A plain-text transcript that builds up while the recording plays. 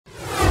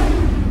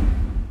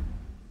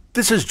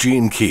This is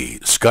Gene Key,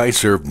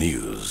 Skyserve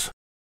News.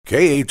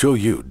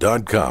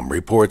 KHOU.com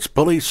reports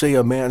police say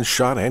a man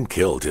shot and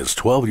killed his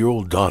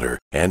 12-year-old daughter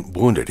and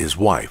wounded his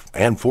wife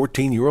and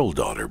 14-year-old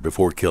daughter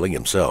before killing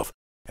himself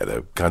at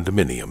a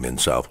condominium in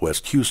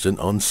southwest Houston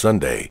on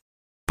Sunday.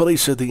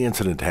 Police said the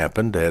incident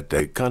happened at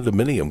a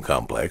condominium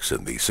complex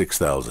in the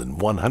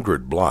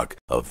 6100 block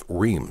of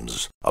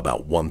Reams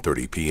about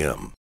 1:30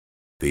 p.m.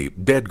 The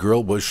dead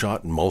girl was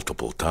shot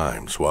multiple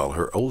times while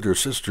her older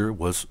sister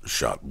was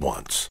shot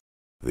once.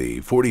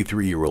 The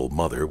 43-year-old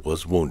mother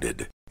was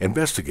wounded.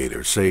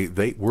 Investigators say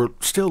they were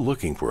still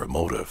looking for a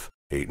motive.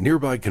 A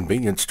nearby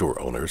convenience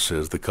store owner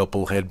says the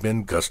couple had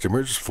been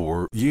customers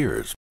for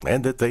years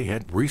and that they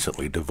had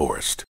recently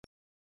divorced.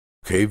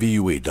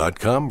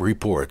 KVUE.com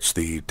reports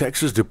the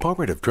Texas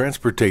Department of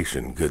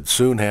Transportation could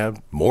soon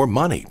have more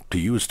money to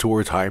use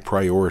towards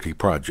high-priority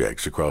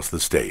projects across the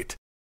state.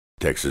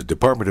 Texas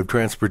Department of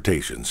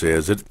Transportation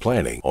says it's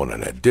planning on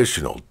an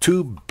additional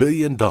 $2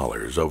 billion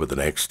over the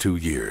next 2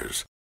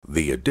 years.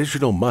 The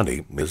additional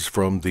money is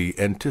from the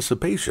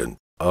anticipation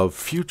of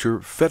future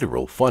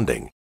federal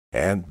funding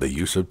and the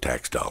use of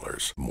tax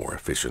dollars more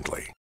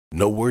efficiently.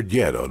 No word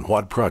yet on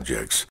what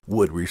projects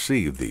would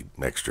receive the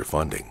extra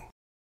funding.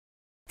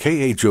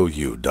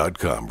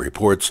 KHOU.com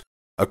reports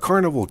a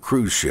Carnival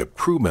cruise ship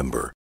crew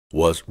member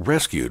was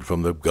rescued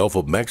from the Gulf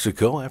of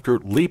Mexico after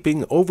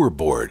leaping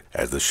overboard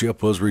as the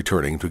ship was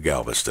returning to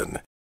Galveston.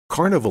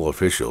 Carnival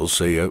officials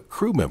say a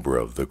crew member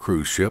of the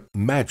cruise ship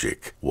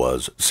Magic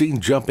was seen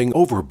jumping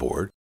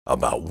overboard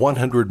about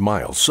 100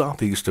 miles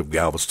southeast of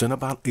Galveston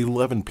about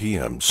 11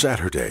 p.m.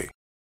 Saturday.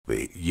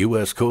 The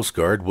U.S. Coast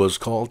Guard was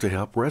called to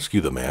help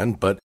rescue the man,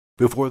 but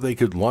before they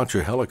could launch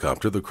a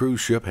helicopter, the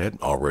cruise ship had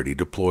already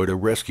deployed a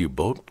rescue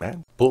boat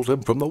and pulled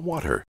him from the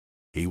water.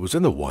 He was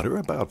in the water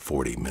about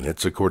 40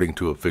 minutes, according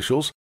to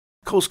officials.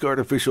 Coast Guard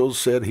officials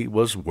said he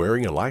was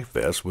wearing a life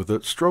vest with a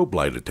strobe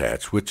light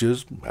attached, which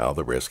is how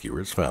the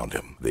rescuers found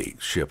him. The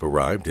ship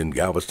arrived in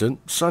Galveston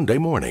Sunday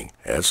morning,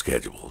 as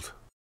scheduled.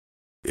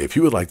 If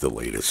you would like the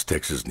latest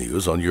Texas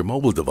news on your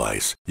mobile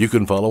device, you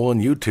can follow on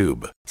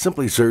YouTube.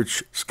 Simply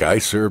search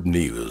Skyserve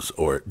News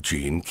or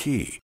Gene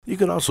Key. You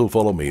can also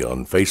follow me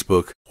on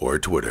Facebook or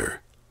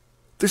Twitter.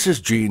 This is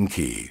Gene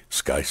Key,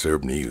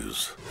 Skyserve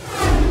News.